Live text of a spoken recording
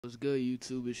What's good,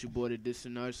 YouTube? It's your boy,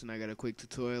 TheDistantArts, and I got a quick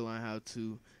tutorial on how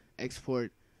to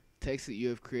export text that you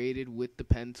have created with the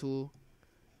pen tool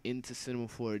into Cinema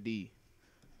 4D.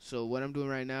 So what I'm doing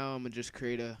right now, I'm going to just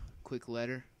create a quick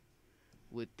letter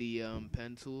with the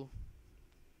pen tool,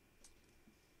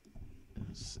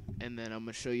 and then I'm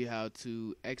going to show you how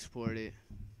to export it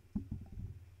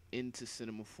into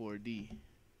Cinema 4D.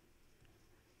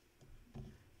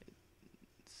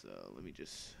 So let me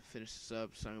just finish this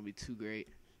up. It's not going to be too great.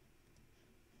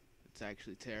 It's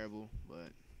actually terrible,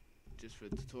 but just for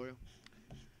the tutorial.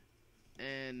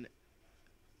 And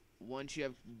once you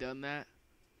have done that,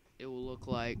 it will look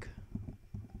like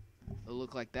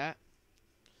that.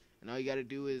 And all you got to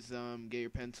do is get your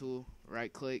pen tool,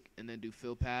 right click, and then do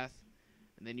fill path.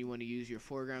 And then you want to use your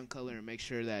foreground color and make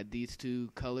sure that these two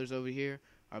colors over here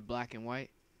are black and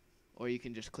white. Or you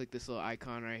can just click this little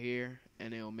icon right here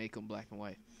and it'll make them black and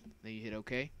white. Then you hit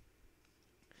OK.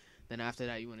 Then after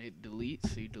that you want to hit delete,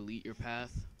 so you delete your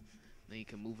path. Then you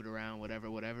can move it around,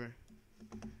 whatever.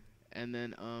 And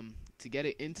then to get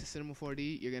it into Cinema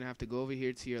 4D, you're gonna have to go over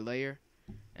here to your layer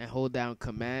and hold down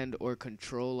Command or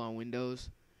Control on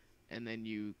Windows, and then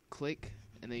you click,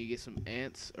 and then you get some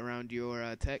ants around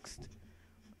your text,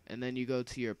 and then you go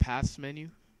to your paths menu.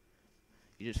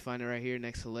 You just find it right here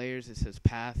next to layers. It says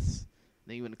paths.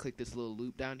 Then you want to click this little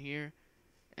loop down here,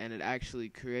 and it actually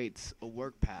creates a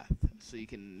work path, so you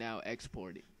can now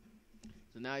export it.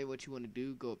 So now what you want to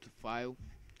do, go up to File,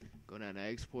 go down to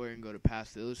Export, and go to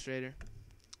Path to Illustrator,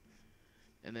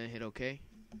 and then hit OK,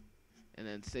 and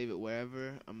then save it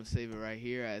wherever. I'm going to save it right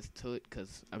here as Toot,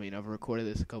 because I've recorded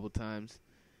this a couple times,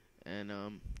 and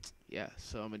yeah,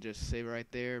 so I'm going to just save it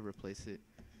right there, replace it,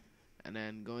 and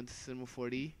then go into Cinema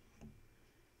 4D,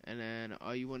 and then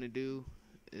all you want to do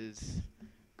is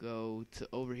go to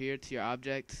over here to your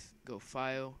objects, go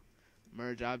File,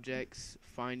 Merge Objects,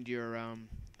 find your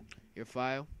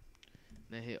file,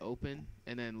 then hit Open,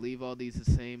 and then leave all these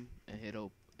the same and hit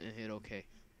OK.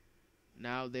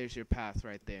 Now there's your path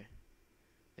right there.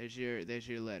 There's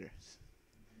your letters.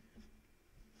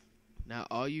 Now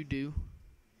all you do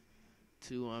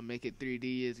to make it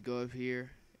 3D is go up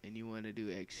here and you want to do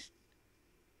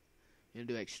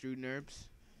extrude NURBS,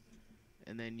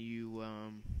 and then you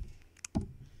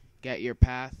get your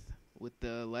path with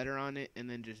the letter on it, and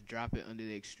then just drop it under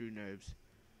the extrude NURBS.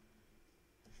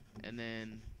 And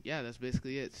then yeah, that's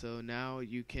basically it. So now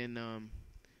you can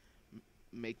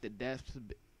make the depth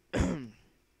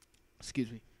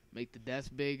make the depth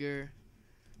bigger.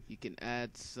 You can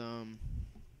add some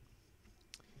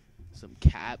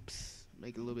caps,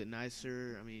 make it a little bit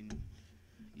nicer.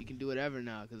 You can do whatever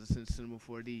now because it's in Cinema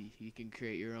 4D. You can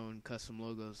create your own custom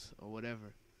logos or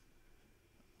whatever.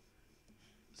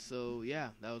 So yeah,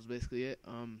 that was basically it.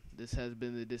 This has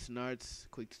been the TheDistantArts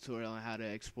quick tutorial on how to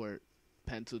export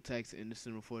pen tool text into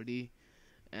Cinema 4D.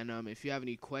 And if you have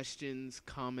any questions,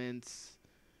 comments,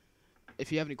 leave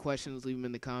them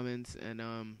in the comments.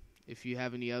 And if you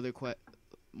have any other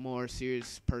more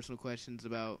serious personal questions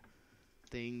about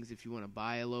things, if you want to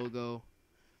buy a logo,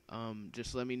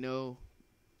 just let me know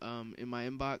in my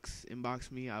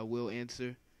inbox me. I will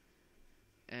answer.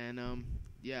 And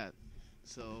yeah,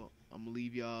 so I'm gonna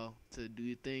leave y'all to do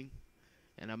your thing,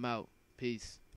 and I'm out. Peace.